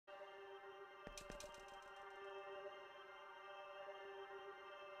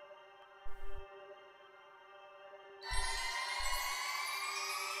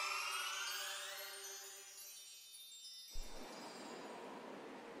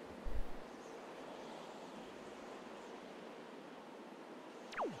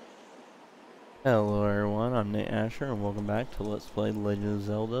Hello everyone, I'm Nate Asher and welcome back to Let's Play The Legend of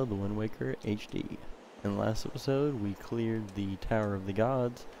Zelda The Wind Waker HD. In the last episode, we cleared the Tower of the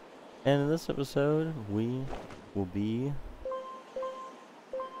Gods, and in this episode, we will be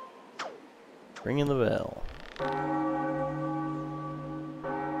ringing the bell.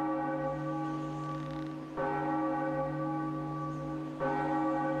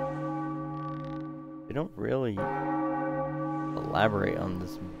 They don't really elaborate on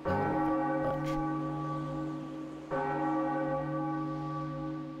this bell much.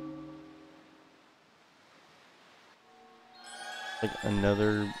 Like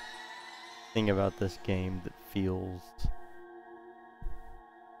another thing about this game that feels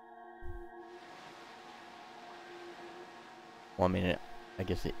well, I mean, I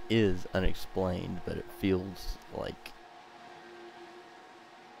guess it is unexplained, but it feels like,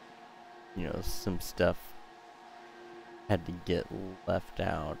 you know, some stuff had to get left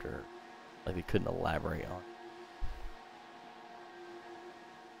out, or like they couldn't elaborate on.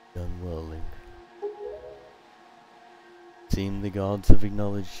 Done well, Link. Seems the gods have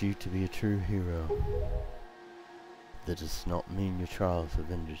acknowledged you to be a true hero. That does not mean your trials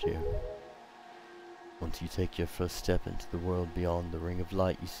have ended you. Once you take your first step into the world beyond the ring of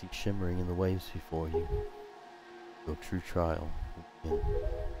light you see shimmering in the waves before you, your true trial will begin.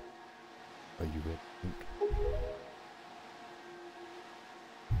 Are you ready, Link?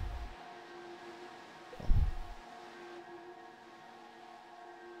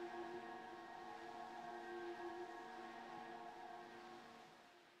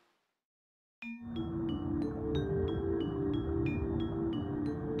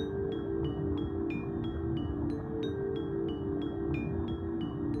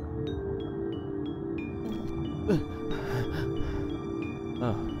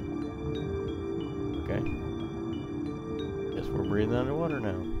 Oh. Okay. Guess we're breathing underwater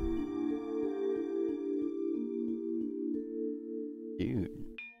now. Dude.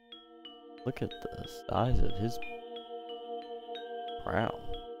 Look at the size of his prow.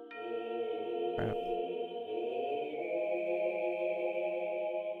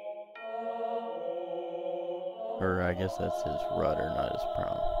 Or I guess that's his rudder, not his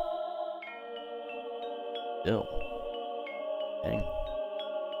prow. Still. Dang.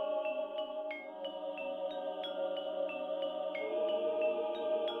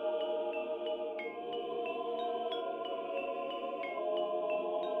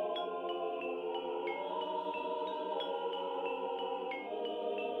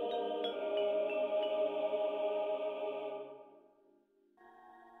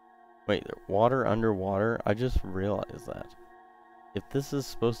 Wait, water underwater? I just realized that. If this is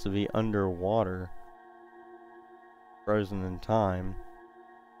supposed to be underwater, frozen in time,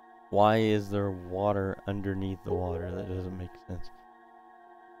 why is there water underneath the water? That doesn't make sense.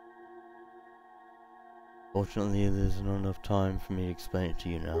 Fortunately, there's not enough time for me to explain it to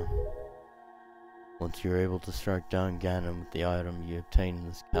you now. Once you're able to strike down Ganon with the item you obtain in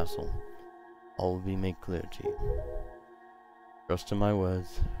this castle, all will be made clear to you. Trust in my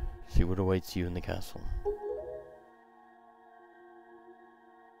words. See what awaits you in the castle.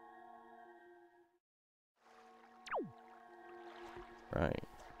 Right.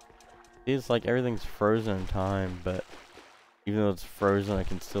 It's like everything's frozen in time, but even though it's frozen, I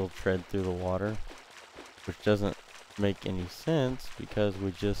can still tread through the water, which doesn't make any sense because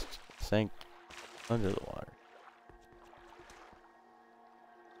we just sank under the water.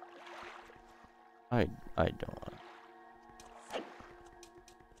 I don't want.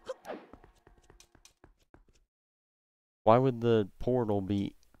 Why would the portal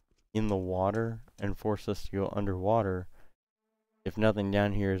be in the water and force us to go underwater if nothing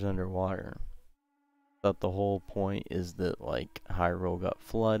down here is underwater? Thought the whole point is that, like, Hyrule got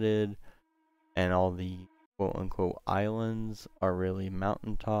flooded and all the quote-unquote islands are really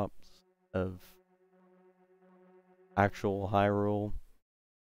mountaintops of actual Hyrule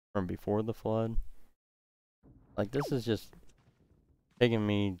from before the flood. Like, this is just taking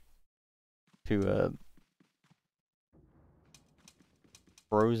me to a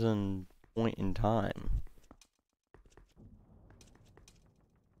frozen point in time.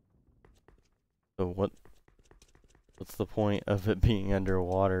 So what's the point of it being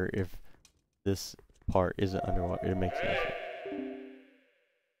underwater if this part isn't underwater? It makes no sense.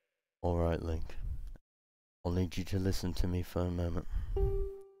 Alright, Link. I'll need you to listen to me for a moment.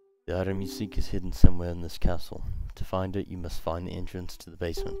 The item you seek is hidden somewhere in this castle. To find it, you must find the entrance to the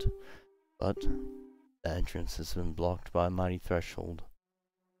basement. But the entrance has been blocked by a mighty threshold,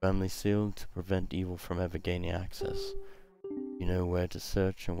 firmly sealed to prevent evil from ever gaining access. You know where to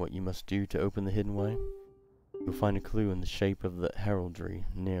search and what you must do to open the hidden way? You'll find a clue in the shape of the heraldry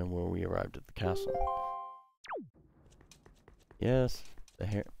near where we arrived at the castle. Yes,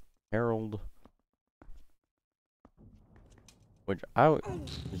 the herald. Which I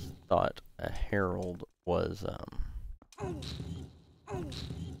just thought a herald was,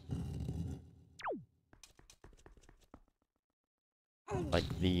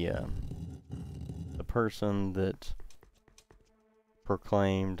 like the person that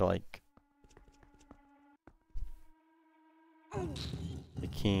proclaimed, like, the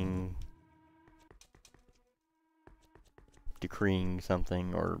king decreeing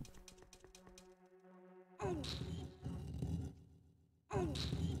something, or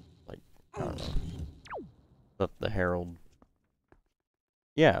like, I don't know, but the herald.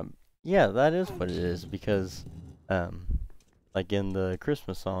 Yeah, that is what it is, because, like in the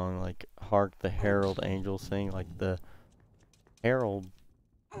Christmas song, like, hark the herald angels sing, like, the herald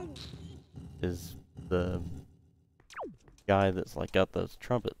is the guy that's, like, got those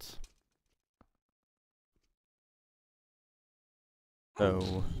trumpets.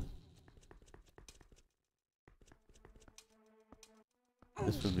 So,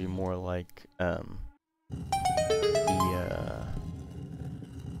 this would be more like,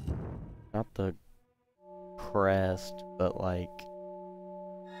 not the crest, but like,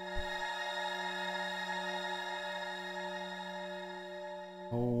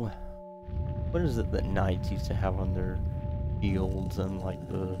 oh, what is it that knights used to have on their shields and like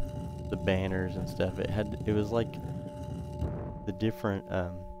the banners and stuff? It was like the different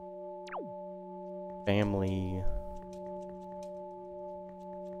family,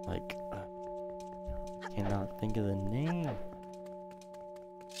 like, I cannot think of the name.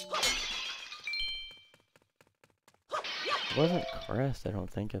 It wasn't crest, I don't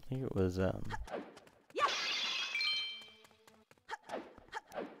think. I think it was oh.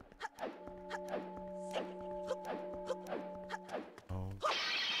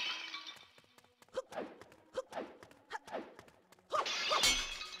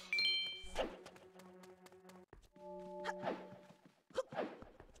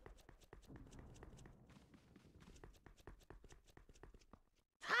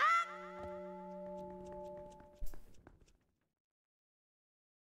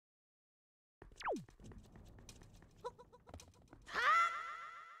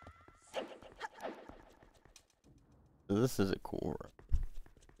 So this is a cool room.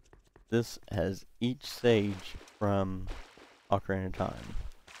 This has each sage from Ocarina of Time.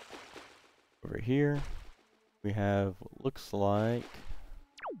 Over here, we have what looks like,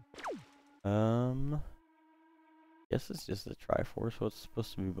 guess it's just a Triforce. What's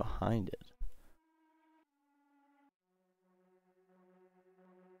supposed to be behind it?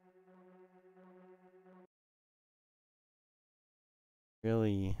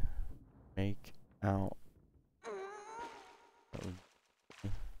 Really make out.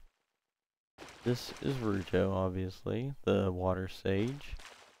 This is Ruto, obviously, the water sage.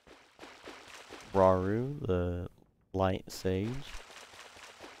 Raru, the light sage.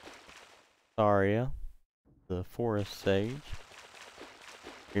 Saria, the forest sage.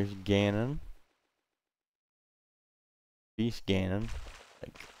 Here's Ganon. Beast Ganon.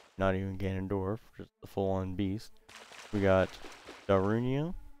 Like, not even Ganondorf, just the full-on beast. We got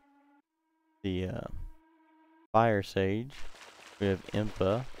Darunia, the fire sage. We have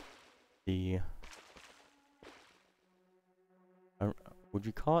Impa, the would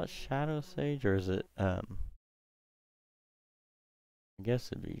you call it Shadow Sage, or is it, I guess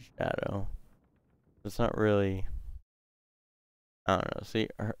it'd be Shadow. It's not really, I don't know. See,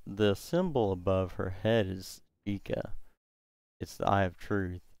 the symbol above her head is Sheikah. It's the Eye of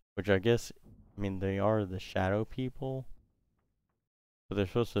Truth, which I guess, I mean, they are the Shadow people, but they're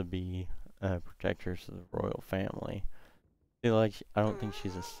supposed to be protectors of the royal family. See, like, I don't think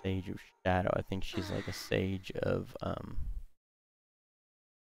she's a Sage of Shadow. I think she's like a Sage of,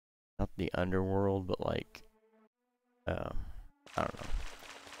 not the underworld, but like, I don't know.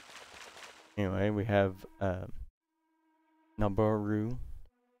 Anyway, we have Nabaru,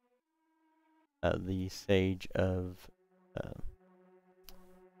 the Sage of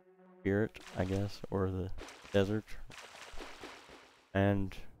Spirit, I guess, or the desert.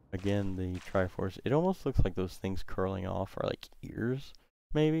 And again, the Triforce. It almost looks like those things curling off are like ears,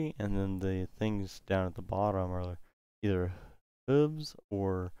 maybe, and then the things down at the bottom are either hooves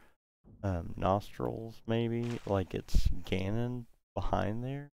or nostrils, maybe, like it's Ganon behind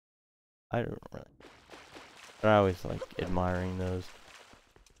there. I don't really, but I always like admiring those.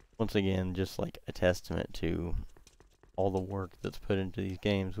 Once again, just like a testament to all the work that's put into these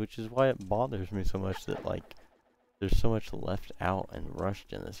games, which is why it bothers me so much that, like, there's so much left out and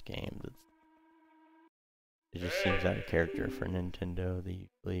rushed in this game. That's It just seems out of character for Nintendo. They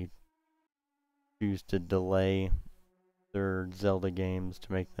usually choose to delay their Zelda games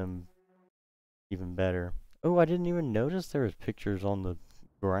to make them even better. Oh, I didn't even notice there was pictures on the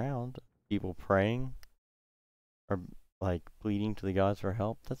ground. People praying or like pleading to the gods for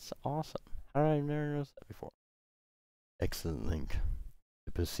help. That's awesome. How did I never notice that before? Excellent, Link.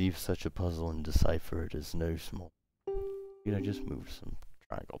 To perceive such a puzzle and decipher it is no small. Dude, I just moved some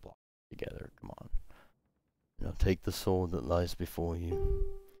triangle blocks together. Come on. Now take the sword that lies before you.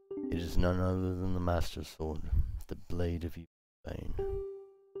 It is none other than the Master Sword, the blade of evil bane.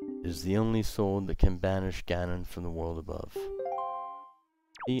 It is the only sword that can banish Ganon from the world above.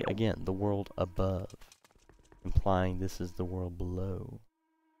 See, again, the world above, implying this is the world below.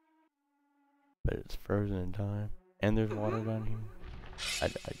 But it's frozen in time, and there's water down here.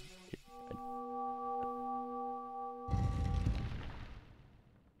 It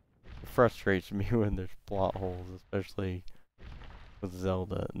frustrates me when there's plot holes, especially with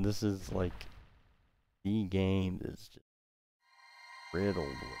Zelda. And this is like the game that's just riddled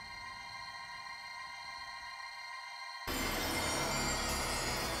with.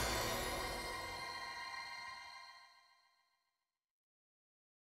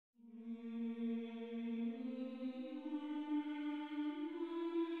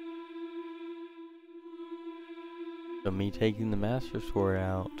 So me taking the Master Sword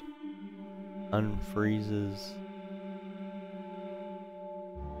out unfreezes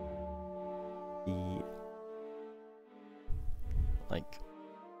the like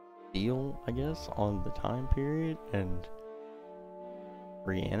seal, I guess, on the time period and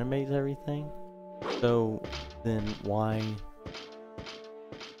reanimates everything. So then why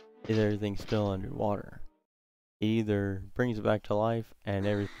is everything still underwater? It either brings it back to life and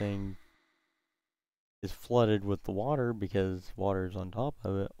everything is flooded with the water because water is on top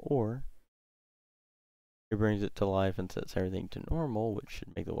of it, or it brings it to life and sets everything to normal, which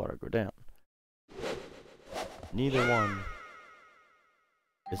should make the water go down. Neither one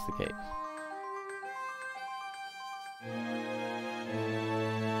is the case.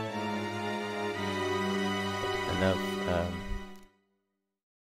 Enough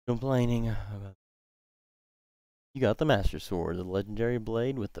complaining about. You got the Master Sword, the legendary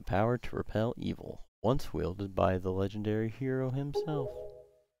blade with the power to repel evil, once wielded by the legendary hero himself.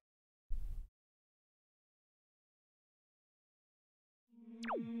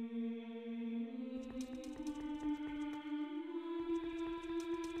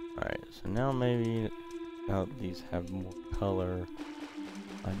 Alright, so now maybe now that these have more color,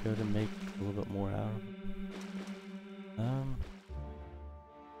 I go to make a little bit more out of them.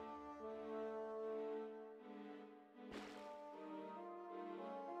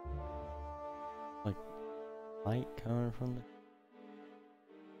 Like light coming from the.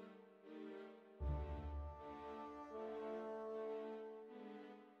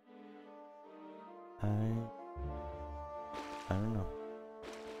 I don't know.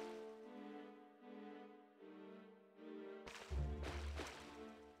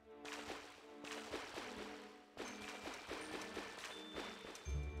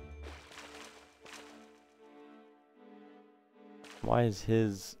 Why is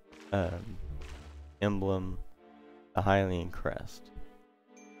his emblem a Hylian crest?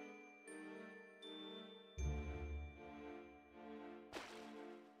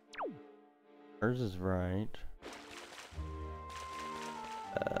 Hers is right.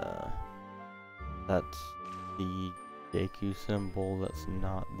 That's the Deku symbol. That's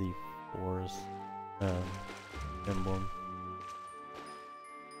not the forest emblem.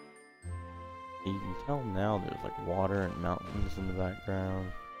 You can tell now there's like water and mountains in the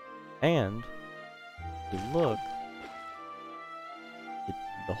background. And if you look,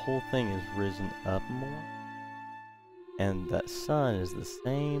 the whole thing is risen up more. And that sun is the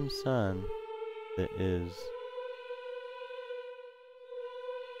same sun that is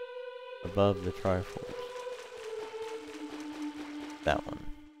above the Triforce. That one.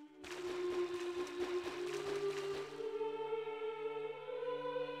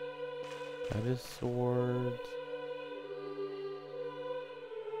 That is swords.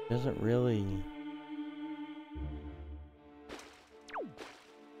 Doesn't really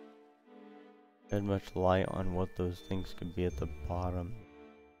shed much light on what those things could be at the bottom.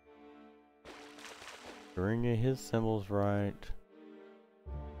 Ringa, his symbol's right.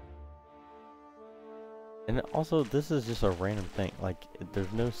 And also, this is just a random thing. Like,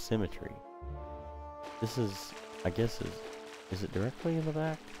 there's no symmetry. This is, I guess, is it directly in the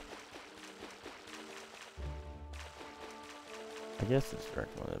back? I guess it's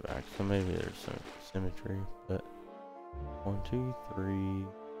directly in the back, so maybe there's some symmetry. But 1, 2, 3,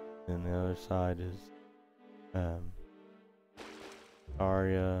 and the other side is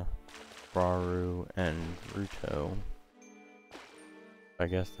Arya, Baru, and Ruto. I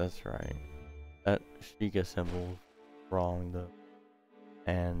guess that's right. That Sheikah symbol's wrong though.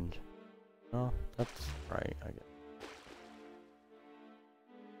 And oh, that's right, I guess.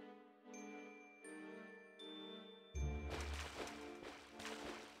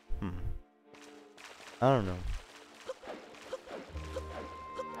 I don't know.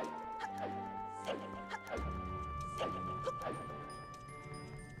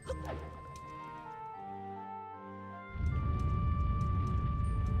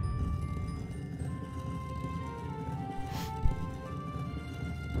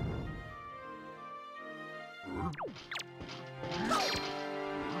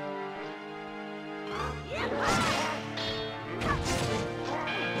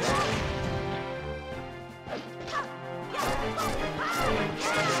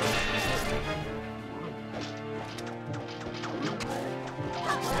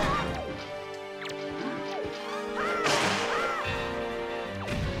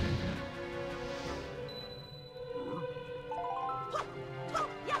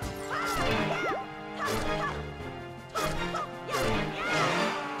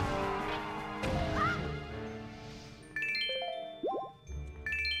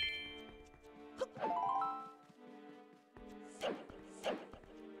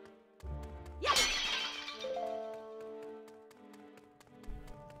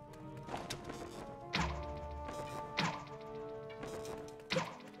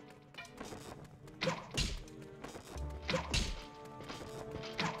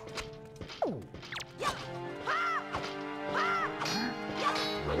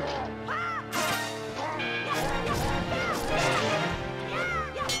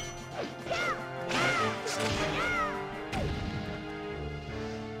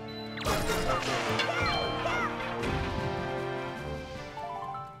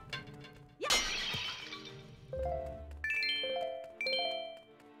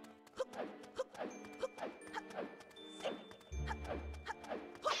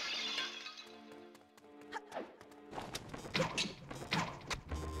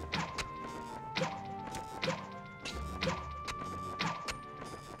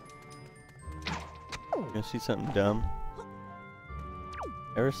 You see something dumb?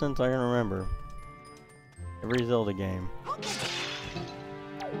 Ever since I can remember, every Zelda game,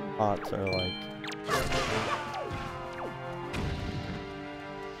 pots are like,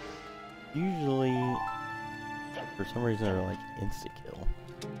 usually, for some reason, they're like insta-kill.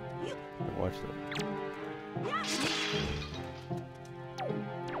 Watch that.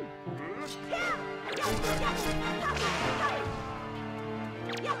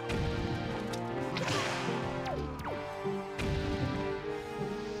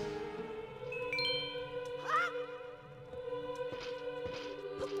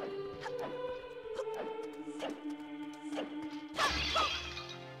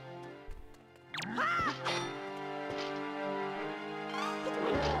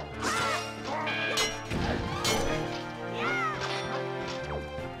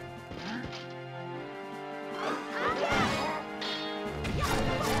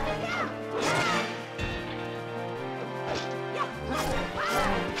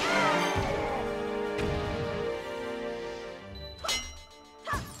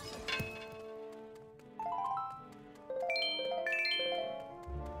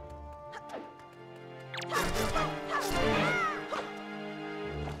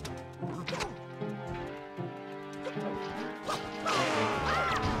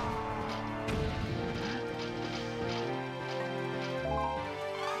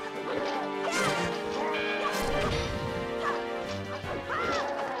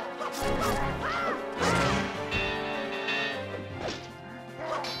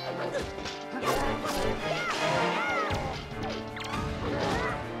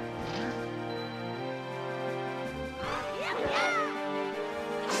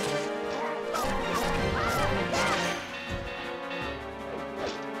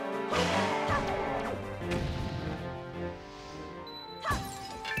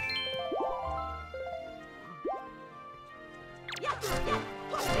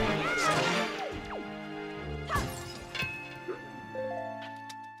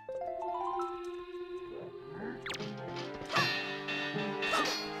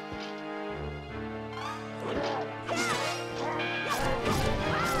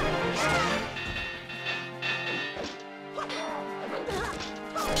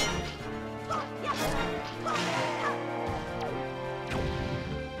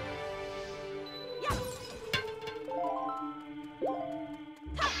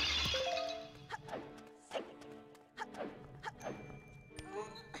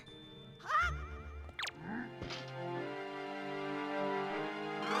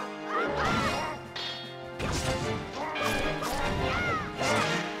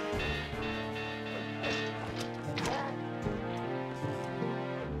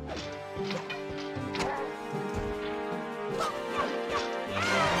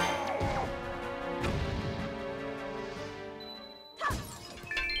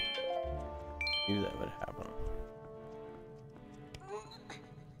 Knew that would happen.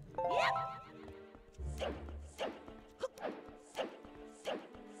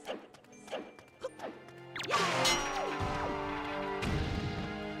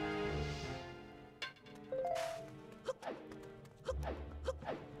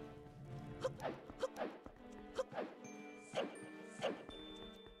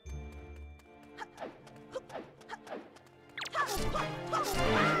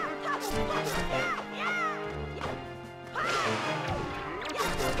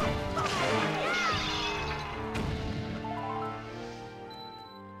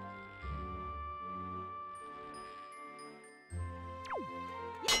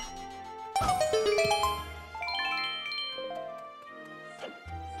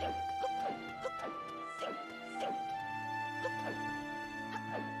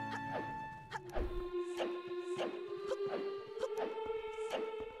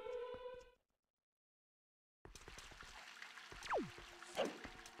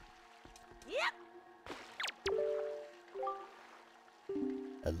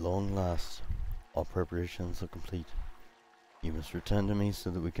 At long last, all preparations are complete. You must return to me so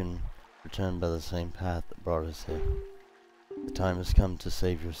that we can return by the same path that brought us here. The time has come to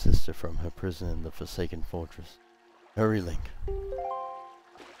save your sister from her prison in the Forsaken Fortress. Hurry, Link.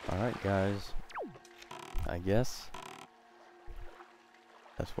 Alright, guys. I guess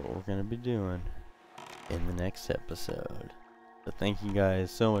that's what we're going to be doing in the next episode. So thank you guys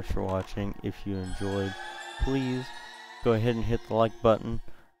so much for watching. If you enjoyed, please go ahead and hit the like button.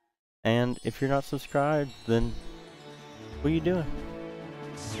 And if you're not subscribed, then what are you doing?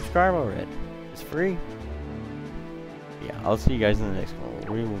 Subscribe already. It's free. Yeah, I'll see you guys in the next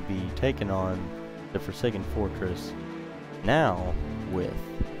one. We will be taking on the Forsaken Fortress now with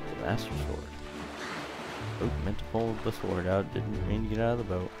the Master Sword. Oh, meant to pull the sword out. Didn't mean to get out of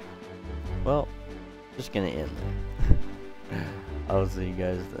the boat. Well, just gonna end there. I'll see you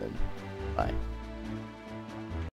guys then. Bye.